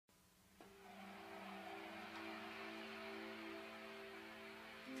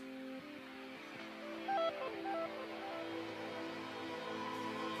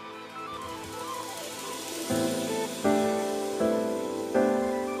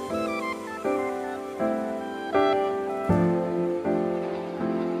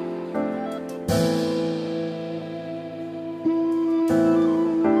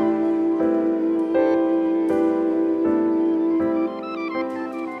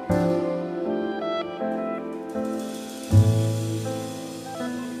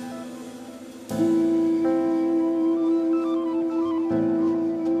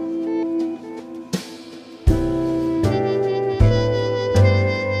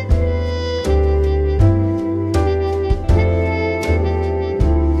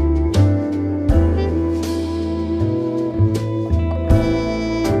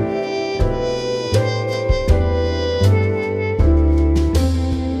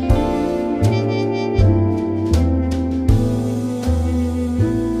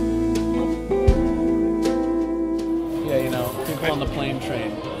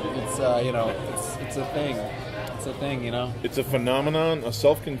It's a thing. It's a thing, you know? It's a phenomenon, a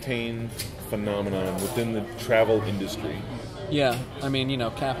self-contained phenomenon within the travel industry. Yeah, I mean, you know,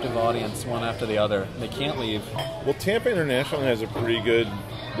 captive audience, one after the other. They can't leave. Well, Tampa International has a pretty good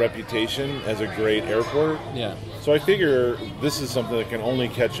reputation as a great airport. Yeah. So I figure this is something that can only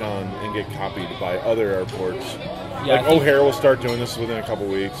catch on and get copied by other airports. Yeah, like O'Hare will start doing this within a couple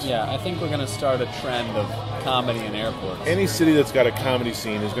weeks. Yeah, I think we're going to start a trend of comedy in airports. Any city that's got a comedy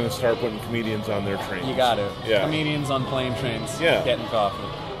scene is going to start putting comedians on their trains. You got to. Yeah. Comedians on plane trains. Yeah. Getting coffee.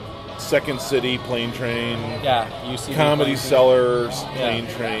 Second City plane train. Yeah, UCB Comedy Cellars plane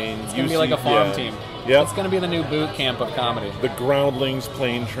Yeah. train. It's going to be like a farm team. Yep. It's going to be the new boot camp of comedy. The Groundlings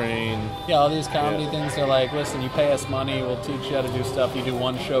plane train. Yeah, all these comedy things are like, listen, you pay us money, we'll teach you how to do stuff. You do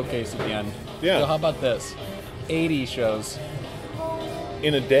one showcase at the end. Yeah. So how about this? 80 shows.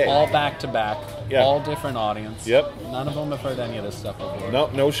 In a day. All back to back. Yeah. All different audience. Yep. None of them have heard any of this stuff before.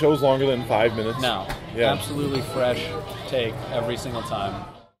 No shows longer than 5 minutes. No. Yeah. Absolutely fresh take every single time.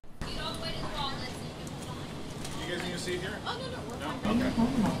 You guys need a seat here? Oh, no.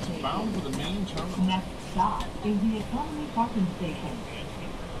 Okay. Bound for the main terminal. Next stop is the Economy Parking Station.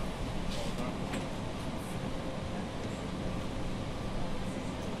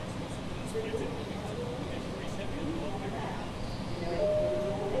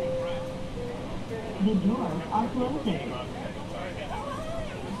 The doors are closing.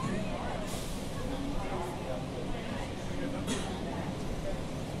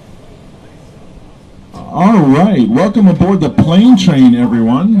 All right, welcome aboard the plane train,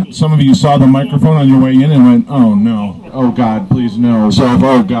 everyone. Some of you saw the microphone on your way in and went, oh no, oh God, please no. So,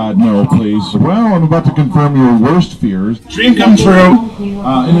 oh God, no, please. Well, I'm about to confirm your worst fears. Dream come true.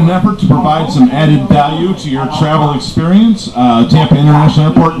 In an effort to provide some added value to your travel experience, Tampa International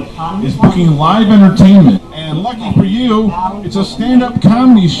Airport is booking live entertainment. And lucky for you, it's a stand-up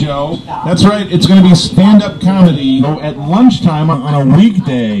comedy show. That's right, it's going to be stand-up comedy at lunchtime on a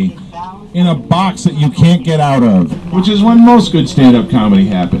weekday, in a box that you can't get out of, which is when most good stand-up comedy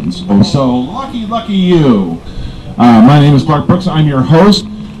happens. So lucky you. My name is Clark Brooks. I'm your host.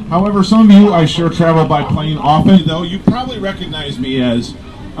 However, some of you I sure travel by plane often, though you probably recognize me as,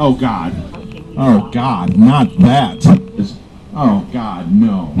 oh God, not that. Oh God,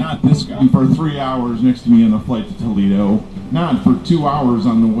 no, not this guy. For 3 hours next to me on the flight to Toledo, not for 2 hours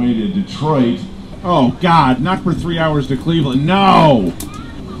on the way to Detroit. Oh God, not for 3 hours to Cleveland. No.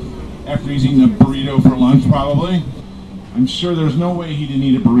 After he's eating a burrito for lunch, probably. I'm sure there's no way he didn't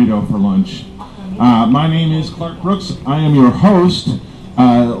eat a burrito for lunch. My name is Clark Brooks. I am your host.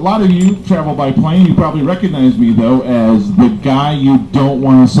 A lot of you travel by plane. You probably recognize me, though, as the guy you don't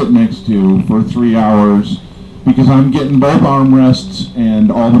want to sit next to for 3 hours, because I'm getting both armrests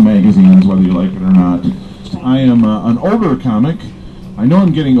and all the magazines, whether you like it or not. I am an older comic. I know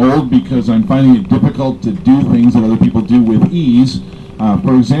I'm getting old because I'm finding it difficult to do things that other people do with ease.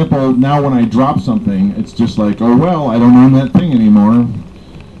 For example, now when I drop something, it's just like, oh well, I don't own that thing anymore.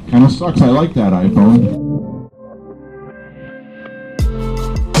 Kind of sucks. I like that iPhone.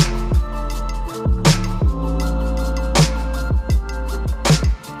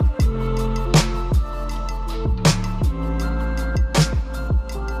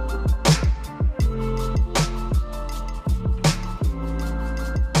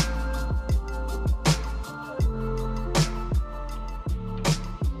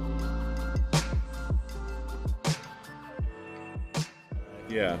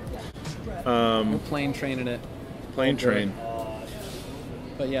 Yeah. We're plane training it. Plane train.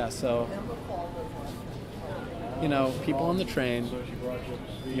 But yeah, so, you know, people on the train,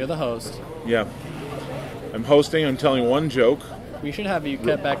 you're the host. Yeah. I'm hosting. I'm telling one joke. We should have you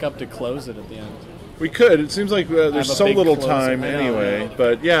get back up to close it at the end. We could. It seems like there's a so big little close. time I know, anyway. yeah.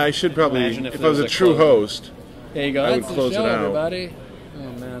 But yeah, I should probably, Imagine if I there was a was a true close. host, There you go. I would That's close the show, it out. everybody.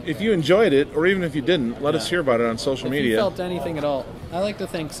 Oh, man. if you enjoyed it, or even if you didn't, let us hear about it on social If media. you felt anything at all, I like to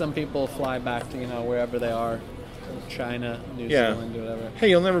think some people fly back to, you know, wherever they are, China, New Zealand, whatever. Hey,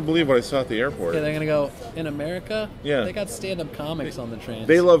 you'll never believe what I saw at the airport. Yeah, they're gonna go in America. Yeah. They got stand-up comics on the trains.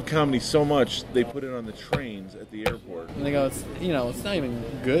 They love comedy so much they put it on the trains at the airport. And they go, it's, you know, it's not even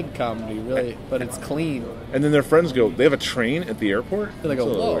good comedy really, but it's clean. And then their friends go, they have a train at the airport? They go, That's a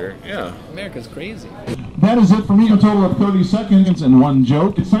little whoa, weird. Yeah. America's crazy. That is it for me. A total of 30 seconds and one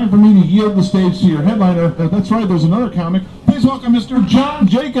joke. It's time for me to yield the stage to your headliner. That's right, there's another comic. Please welcome Mr. John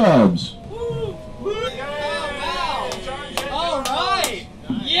Jacobs. All right.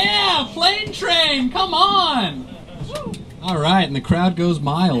 Yeah, plane train. Come on. All right, and the crowd goes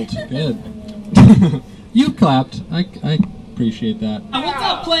mild. Good. You clapped. I appreciate that. What's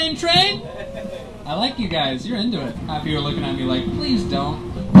up, plane train? I like you guys. You're into it. Happy you're looking at me like, please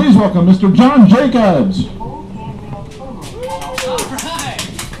don't. Please welcome Mr. John Jacobs. Alright!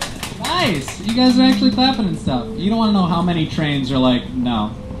 Nice! You guys are actually clapping and stuff. You don't want to know how many trains are like,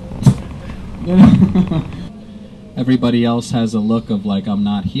 no. Everybody else has a look of like, I'm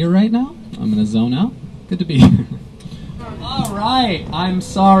not here right now. I'm gonna zone out. Good to be here. Alright! I'm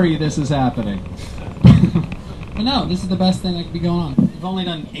sorry this is happening. But no, this is the best thing that could be going on. We've only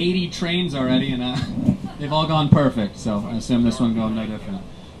done 80 trains already and they've all gone perfect, so I assume this one going no different.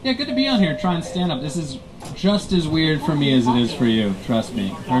 Yeah, good to be on here trying to stand up. This is just as weird for me as it is for you. Trust me.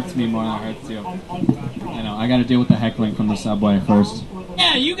 It hurts me more than it hurts you. I know, I gotta deal with the heckling from the subway first.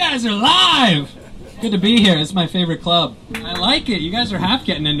 Yeah, you guys are live! Good to be here. It's my favorite club. I like it. You guys are half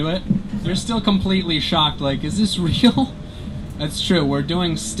getting into it. You're still completely shocked. Like, is this real? That's true. We're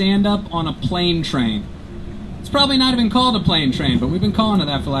doing stand-up on a plane train. It's probably not even called a plane train, but we've been calling it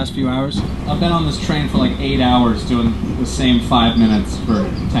that for the last few hours. I've been on this train for like 8 hours doing the same 5 minutes for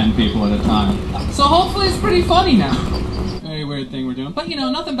 10 people at a time. So hopefully it's pretty funny now. Very weird thing we're doing. But you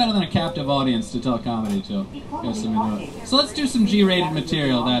know, nothing better than a captive audience to tell comedy to. Guess let me do it. So let's do some G-rated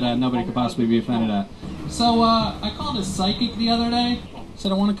material that nobody could possibly be offended at. So I called a psychic the other day.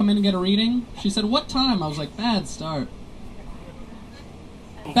 Said I want to come in and get a reading. She said, what time? I was like, bad start.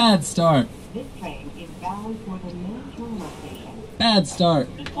 Bad start. This train is bound for the main terminal station. Bad start.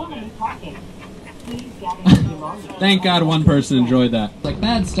 Economy parking. Please gather your belongings. Thank God one person enjoyed that. Like,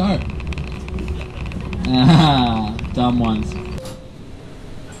 bad start. Ah, dumb ones.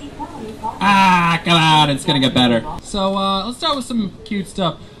 Ah, come on, it's gonna get better. So, let's start with some cute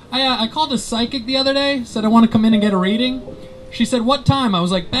stuff. I called a psychic the other day, said I want to come in and get a reading. She said, what time? I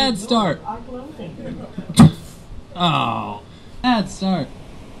was like, bad start. Oh, bad start.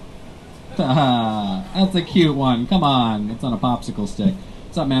 That's a cute one. Come on, it's on a popsicle stick.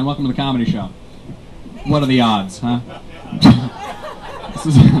 What's up, man? Welcome to the comedy show. What are the odds, huh?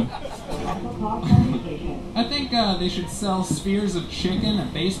 I think they should sell spheres of chicken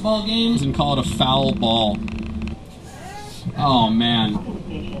at baseball games and call it a foul ball. Oh,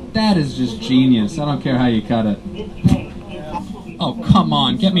 man. That is just genius. I don't care how you cut it. Oh, come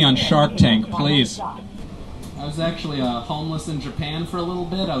on. Get me on Shark Tank, please. I was actually homeless in Japan for a little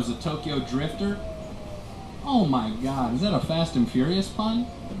bit. I was a Tokyo drifter. Oh my God, is that a Fast and Furious pun?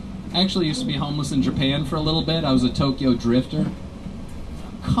 I actually used to be homeless in Japan for a little bit. I was a Tokyo drifter.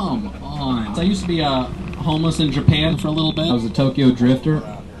 Come on. I used to be homeless in Japan for a little bit. I was a Tokyo drifter.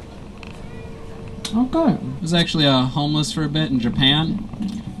 Okay. I was actually homeless for a bit in Japan.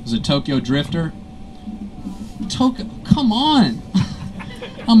 I was a Tokyo drifter. Come on.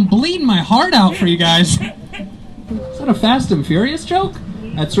 I'm bleeding my heart out for you guys. Is that a Fast and Furious joke?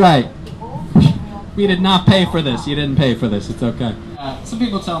 That's right. We did not pay for this. You didn't pay for this. It's okay. Some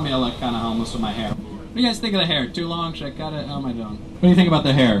people tell me I look kind of homeless with my hair. What do you guys think of the hair? Too long? Should I cut it? How am I doing? What do you think about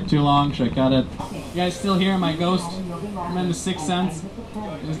the hair? Too long? Should I cut it? You guys still here? My ghost? I'm in the Sixth Sense?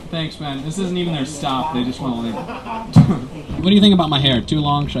 Thanks, man. This isn't even their stop. They just want to leave. What do you think about my hair? Too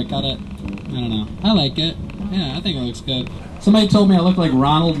long? Should I cut it? I don't know. I like it. Yeah, I think it looks good. Somebody told me I look like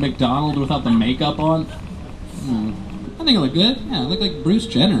Ronald McDonald without the makeup on. I think I look good. Yeah, I look like Bruce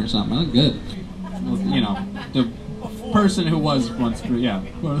Jenner or something. I look good. Well, you know, the person who was once, yeah.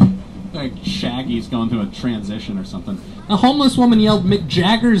 Like Shaggy's going through a transition or something. A homeless woman yelled Mick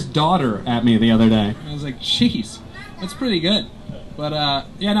Jagger's daughter at me the other day. I was like, jeez, that's pretty good. But,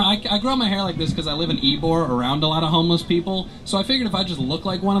 yeah, no, I grow my hair like this because I live in Ybor around a lot of homeless people. So I figured if I just look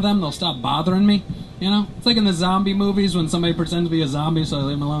like one of them, they'll stop bothering me. You know? It's like in the zombie movies when somebody pretends to be a zombie, so I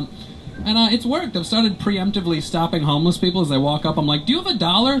leave them alone. And it's worked. I've started preemptively stopping homeless people as they walk up. I'm like, do you have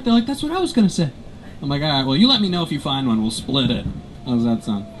 $1? They're like, that's what I was going to say. I'm like, all right, well, you let me know if you find one. We'll split it. How's that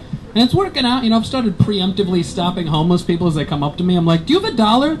sound? And it's working out. You know, I've started preemptively stopping homeless people as they come up to me. I'm like, do you have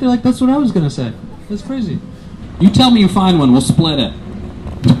 $1? They're like, that's what I was going to say. That's crazy. You tell me you find one. We'll split it.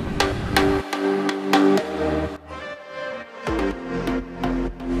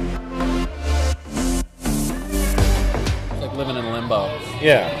 It's like living in limbo.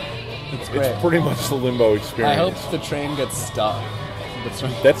 Yeah. It's great. It's pretty much the limbo experience. I hope the train gets stuck. That's the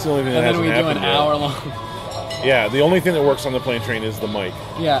only thing that hasn't happened. And then we do an hour long. Yeah, the only thing that works on the plane train is the mic.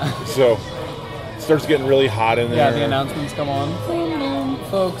 Yeah. So it starts getting really hot in there. Yeah, the announcements come on. Boom, boom.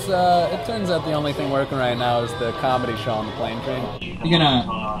 Folks, it turns out the only thing working right now is the comedy show on the plane train. You're gonna...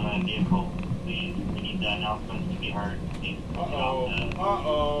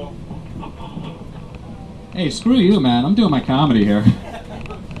 Uh-oh. Hey, screw you, man. I'm doing my comedy here.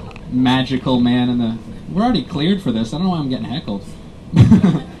 Magical man in the... We're already cleared for this. I don't know why I'm getting heckled.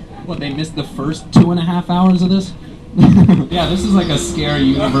 What, they missed the first 2.5 hours of this? Yeah, this is like a scary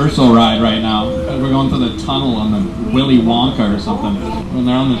Universal ride right now. We're going through the tunnel on the Willy Wonka or something. When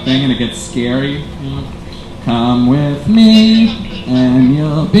they're on the thing and it gets scary. Come with me and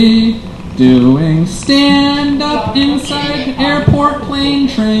you'll be doing stand-up inside the airport plane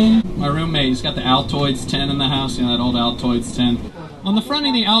train. My roommate, he's got the Altoids tin in the house, you know, that old Altoids tin. On the front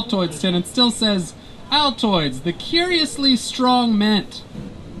of the Altoids tin, it still says, Altoids, the curiously strong mint.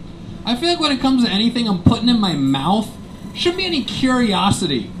 I feel like when it comes to anything I'm putting in my mouth, shouldn't be any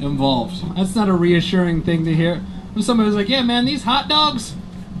curiosity involved. That's not a reassuring thing to hear. When somebody was like, yeah man, these hot dogs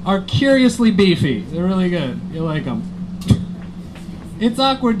are curiously beefy. They're really good. You like them. It's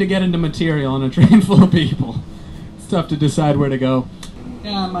awkward to get into material on a train full of people. It's tough to decide where to go.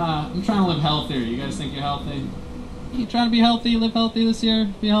 Yeah, I'm trying to live healthier. You guys think you're healthy? You trying to be healthy, live healthy this year,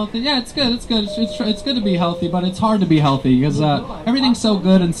 be healthy? Yeah, it's good, it's good. It's good to be healthy, but it's hard to be healthy because everything's so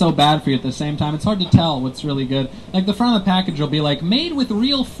good and so bad for you at the same time. It's hard to tell what's really good. Like the front of the package will be like, made with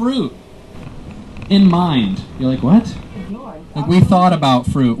real fruit in mind. You're like, what? Like we thought about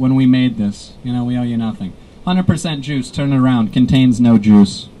fruit when we made this. You know, we owe you nothing. 100% juice, turn it around, contains no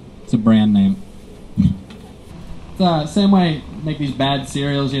juice. It's a brand name. It's the same way, make these bad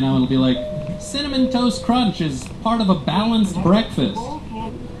cereals, you know, it'll be like, Cinnamon Toast Crunch is part of a balanced breakfast.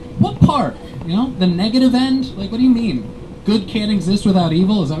 What part? You know, the negative end? Like, what do you mean? Good can't exist without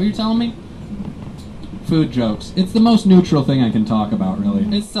evil? Is that what you're telling me? Food jokes. It's the most neutral thing I can talk about,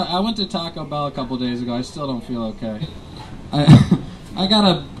 really. It's. I went to Taco Bell a couple days ago. I still don't feel okay. I got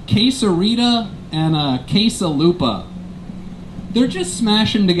a quesarita and a quesalupa. They're just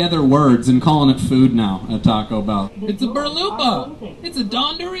smashing together words and calling it food now at Taco Bell. It's a burlupa. It's a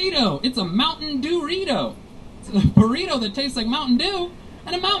Don Dorito. It's a Mountain Dew-rito. It's a burrito that tastes like Mountain Dew,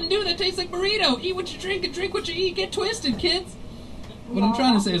 and a Mountain Dew that tastes like burrito. Eat what you drink and drink what you eat. Get twisted, kids. What I'm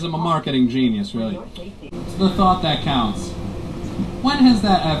trying to say is I'm a marketing genius, really. It's the thought that counts. When has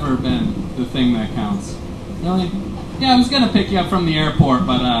that ever been the thing that counts? Really? Yeah, I was going to pick you up from the airport,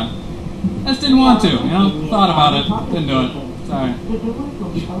 but I just didn't want to, you know? Thought about it. Didn't do it. Sorry.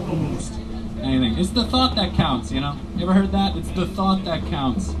 Anything. It's the thought that counts, you know? You ever heard that? It's the thought that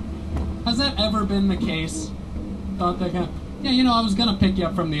counts. Has that ever been the case? Thought that counts? Yeah, you know, I was gonna pick you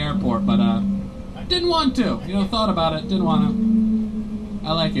up from the airport, but didn't want to. You know, thought about it, didn't want to.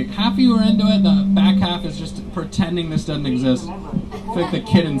 I like it. Half of you are into it, the back half is just pretending this doesn't exist. I feel like the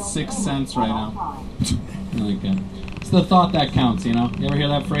kid in Sixth Sense right now. I like it. It's the thought that counts, you know? You ever hear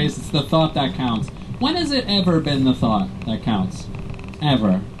that phrase? It's the thought that counts. When has it ever been the thought that counts?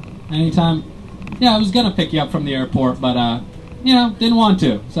 Ever. Anytime? Yeah, I was gonna pick you up from the airport, but, you know, didn't want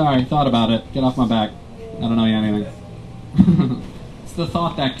to. Sorry, thought about it. Get off my back. I don't know you anything. It's the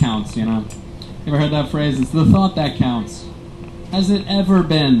thought that counts, you know? You ever heard that phrase? It's the thought that counts. Has it ever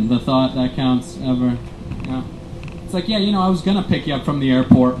been the thought that counts? Ever? Yeah. It's like, yeah, you know, I was gonna pick you up from the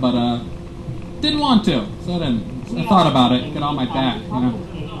airport, but, didn't want to. So I didn't. I thought about it. Get on my back, you know?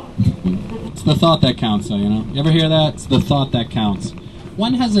 It's the thought that counts, though, you know? You ever hear that? It's the thought that counts.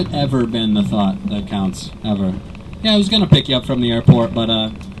 When has it ever been the thought that counts? Ever? Yeah, I was gonna pick you up from the airport, but,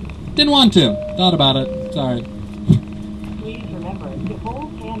 didn't want to. Thought about it. Sorry. Please remember to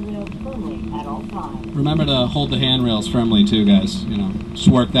hold handrails firmly at all times. Remember to hold the handrails firmly, too, guys. You know, just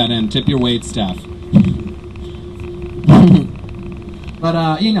work that in. Tip your wait staff.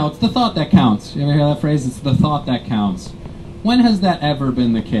 But, you know, it's the thought that counts. You ever hear that phrase? It's the thought that counts. When has that ever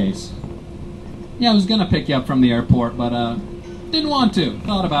been the case? Yeah, I was gonna pick you up from the airport, but, didn't want to.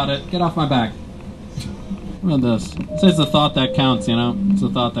 Thought about it. Get off my back. What about this? It says the thought that counts, you know? It's the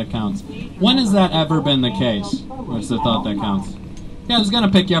thought that counts. When has that ever been the case? Or it's the thought that counts? Yeah, I was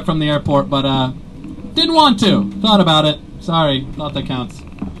gonna pick you up from the airport, but, didn't want to. Thought about it. Sorry. Thought that counts.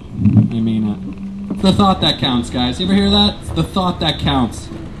 I mean it. It's the thought that counts, guys. You ever hear that? It's the thought that counts.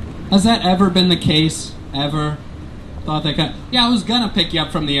 Has that ever been the case? Ever? Thought that counts? Yeah, I was gonna pick you up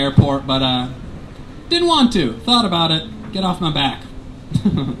from the airport, but, didn't want to. Thought about it. Get off my back.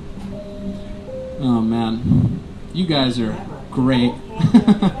 Oh, man. You guys are great.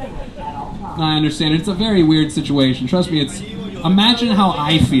 I understand. It's a very weird situation. Trust me, it's... Imagine how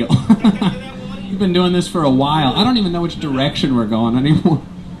I feel. We've been doing this for a while. I don't even know which direction we're going anymore.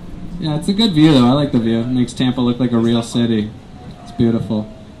 Yeah, it's a good view, though. I like the view. It makes Tampa look like a real city. It's beautiful.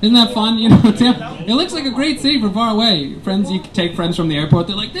 Isn't that fun? You know, Tampa, it looks like a great city from far away. Friends, you take friends from the airport,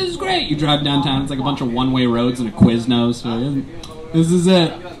 they're like, this is great. You drive downtown, it's like a bunch of one-way roads and a Quiznos. So this is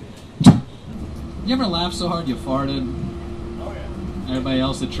it. You ever laugh so hard you farted? Everybody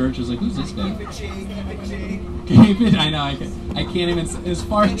else at church is like, who's this guy? I know, I can't even, it's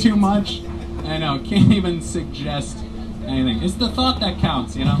far too much. I know, can't even suggest Anything. It's the thought that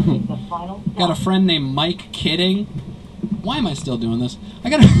counts, you know? The final Got a stop. friend named Mike Kidding. Why am I still doing this? I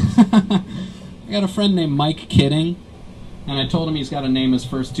got a friend named Mike Kidding, and I told him he's got to name his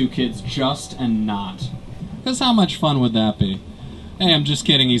first two kids Just and Not. Because how much fun would that be? Hey, I'm just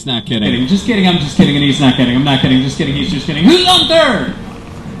kidding, he's not kidding. Just kidding, I'm just kidding, and he's not kidding. I'm not kidding, just kidding, he's just kidding. Who's on third?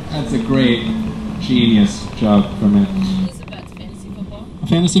 That's a great, genius joke from me. Is it back to fantasy football?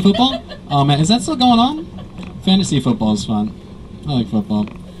 Fantasy football? Oh man, is that still going on? Fantasy football is fun. I like football.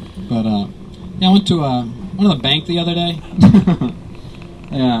 But, yeah, I went to the bank the other day.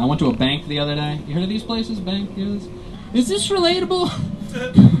 Yeah, I went to a bank the other day. You heard of these places, bank? Is this relatable?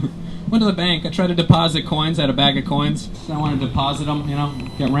 Went to the bank. I tried to deposit coins. I had a bag of coins. So I wanted to deposit them, you know,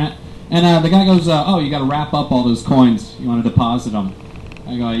 get rent. And the guy goes, oh, you got to wrap up all those coins. You want to deposit them.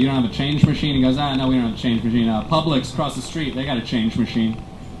 I go, you don't have a change machine? He goes, no, we don't have a change machine. Publix across the street, they got a change machine.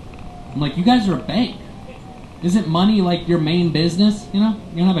 I'm like, you guys are a bank. Isn't money like your main business? You know,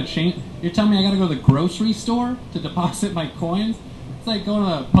 you don't have a change. You're telling me I got to go to the grocery store to deposit my coins? It's like going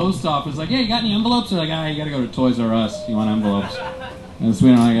to the post office. Like, hey, you got any envelopes? They're like, you got to go to Toys R Us. You want envelopes? And so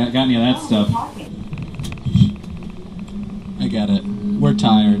we don't got any of that stuff. I get it. We're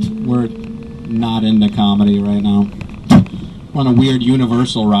tired. We're not into comedy right now. We're on a weird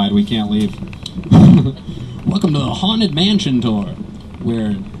Universal ride. We can't leave. Welcome to the Haunted Mansion tour,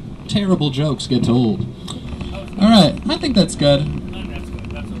 where terrible jokes get told. All right, I think that's good.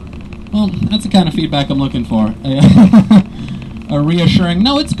 Well, that's the kind of feedback I'm looking for. A reassuring,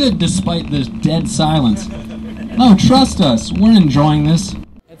 no, it's good despite this dead silence. No, trust us, we're enjoying this.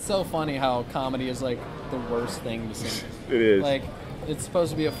 It's so funny how comedy is like the worst thing to say. It is. Like, it's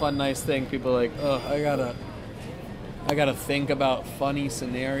supposed to be a fun, nice thing. People are like, oh, I gotta think about funny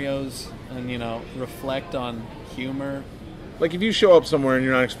scenarios and, you know, reflect on humor. Like if you show up somewhere and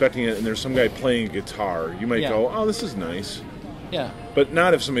you're not expecting it and there's some guy playing a guitar, you might Yeah. go, oh, this is nice. Yeah. But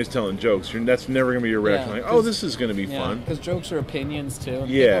not if somebody's telling jokes. That's never going to be your reaction. Yeah, Like, oh, this is going to be fun. Because jokes are opinions, too.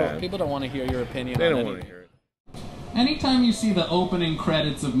 Yeah. People don't want to hear your opinion They on don't anything. want to hear it. Anytime you see the opening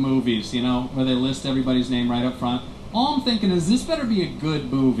credits of movies, you know, where they list everybody's name right up front, all I'm thinking is this better be a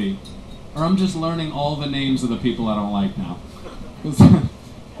good movie, or I'm just learning all the names of the people I don't like now.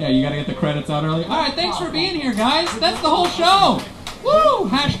 Yeah, you gotta get the credits out early. Alright, thanks for being here, guys. That's the whole show. Woo!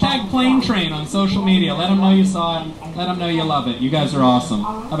 Hashtag Plane Train on social media. Let them know you saw it. Let them know you love it. You guys are awesome.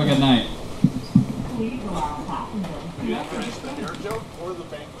 Have a good night. Please allow passengers.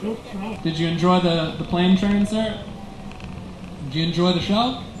 This train. Did you enjoy the plane train, sir? Did you enjoy the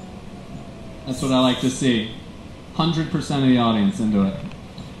show? That's what I like to see. 100% of the audience into it.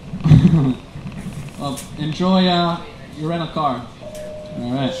 Well, enjoy your rental car.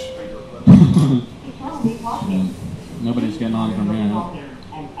 All right. Nobody's getting on from here.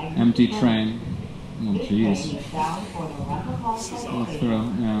 Empty train. Oh, jeez. Look through.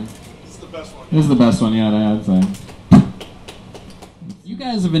 Yeah. This is the best one yet, I'd say. You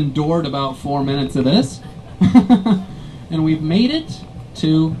guys have endured about 4 minutes of this, and we've made it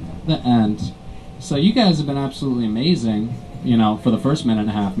to the end. So you guys have been absolutely amazing, you know, for the first minute and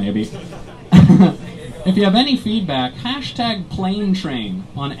a half, maybe. If you have any feedback, hashtag plane train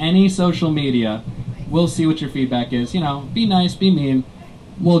on any social media. We'll see what your feedback is. You know, be nice, be mean.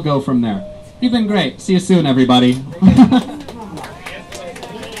 We'll go from there. You've been great. See you soon, everybody.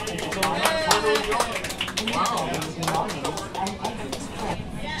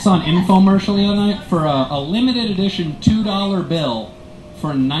 Saw an infomercial the other night for a limited edition $2 bill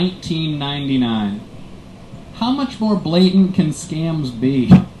for $19.99. How much more blatant can scams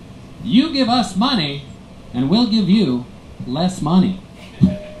be? You give us money, and we'll give you less money.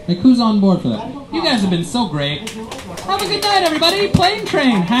 Like, who's on board for that? You guys have been so great. Have a good night, everybody. Plane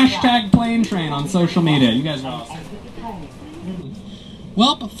Train. Hashtag Plane Train on social media. You guys are awesome.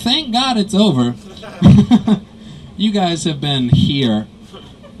 Well, thank God it's over. You guys have been here.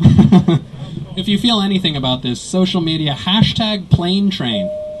 If you feel anything about this, social media, hashtag Plane Train.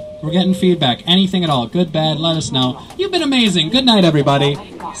 We're getting feedback. Anything at all. Good, bad, let us know. You've been amazing. Good night, everybody.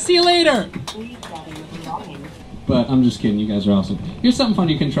 See you later. But I'm just kidding. You guys are awesome. Here's something fun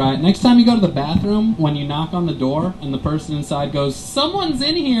you can try. Next time you go to the bathroom, when you knock on the door and the person inside goes, "Someone's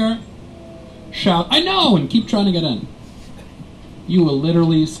in here," shout, "I know," and keep trying to get in. You will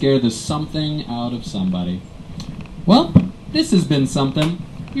literally scare the something out of somebody. Well, this has been something.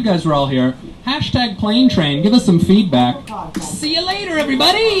 You guys were all here. Hashtag Plane Train. Give us some feedback. See you later,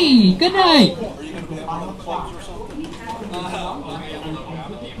 everybody. Good night.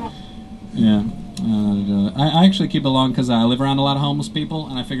 Yeah. I actually keep it long because I live around a lot of homeless people,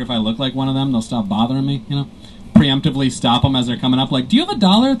 and I figure if I look like one of them, they'll stop bothering me, you know? Preemptively stop them as they're coming up, like, "Do you have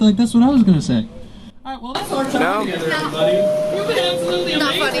 $1?" Like, that's what I was going to say. All right, well, that's our time together, everybody. You've been absolutely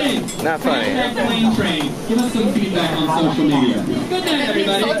amazing. Not funny. Hashtag Klein Train. Give us some feedback on social media. Good night,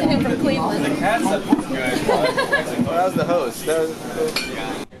 everybody. Insulted him from Cleveland. Well, that was the host. That was...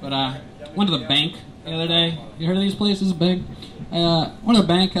 But went to the bank the other day. You heard of these places big? Went to the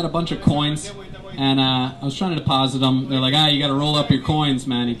bank, had a bunch of coins, and I was trying to deposit them. They're like, you got to roll up your coins,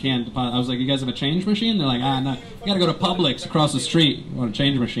 man. You can't deposit. I was like, you guys have a change machine? They're like, no. You got to go to Publix across the street. You want a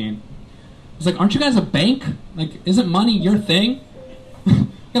change machine? I was like, aren't you guys a bank? Like, isn't money your thing? You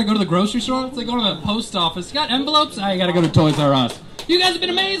gotta go to the grocery store? It's like going to the post office. You got envelopes? You gotta go to Toys R Us. You guys have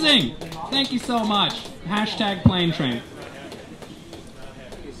been amazing! Thank you so much. Hashtag Klein Train.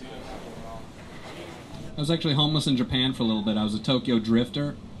 I was actually homeless in Japan for a little bit. I was a Tokyo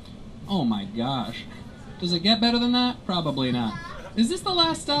drifter. Oh my gosh. Does it get better than that? Probably not. Is this the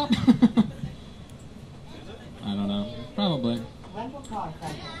last stop? I don't know. Probably.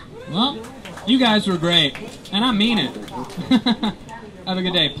 Well, you guys were great, and I mean it. Have a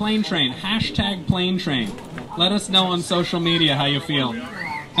good day. Plane Train. Hashtag Plane Train. Let us know on social media how you feel.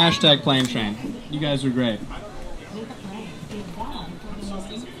 Hashtag Plane Train. You guys were great.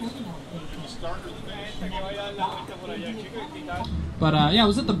 But yeah, I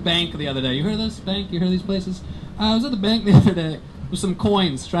was at the bank the other day. You heard this bank? You heard these places? I was at the bank the other day with some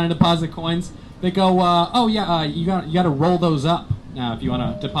coins, trying to deposit coins. They go, oh yeah, you got to roll those up. Now, if you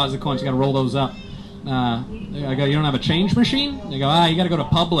want to deposit coins, you got to roll those up. I go, you don't have a change machine? They go, you got to go to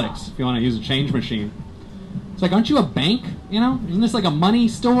Publix if you want to use a change machine. It's like, aren't you a bank? You know, isn't this like a money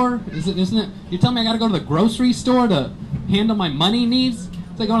store? Isn't it? You tell me I got to go to the grocery store to handle my money needs?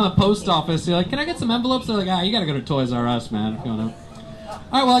 It's like going to the post office. You're like, can I get some envelopes? They're like, you got to go to Toys R Us, man. If you want to. All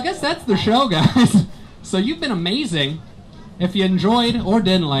right, well, I guess that's the show, guys. So you've been amazing. If you enjoyed or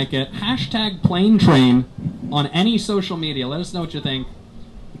didn't like it, hashtag Plane Train on any social media. Let us know what you think.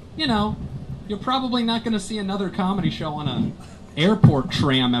 You know, you're probably not going to see another comedy show on an airport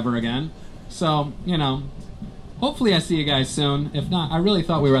tram ever again. So, you know, hopefully I see you guys soon. If not, I really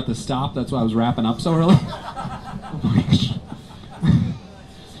thought we were at the stop. That's why I was wrapping up so early.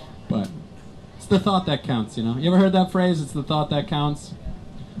 But it's the thought that counts, you know. You ever heard that phrase, it's the thought that counts?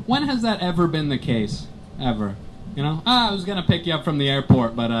 When has that ever been the case? Ever? You know, I was going to pick you up from the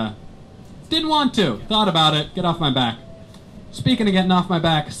airport, but didn't want to. Thought about it. Get off my back. Speaking of getting off my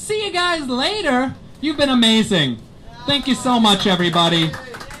back, see you guys later. You've been amazing. Thank you so much, everybody.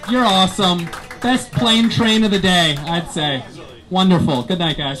 You're awesome. Best plane train of the day, I'd say. Wonderful. Good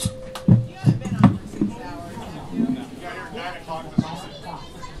night, guys.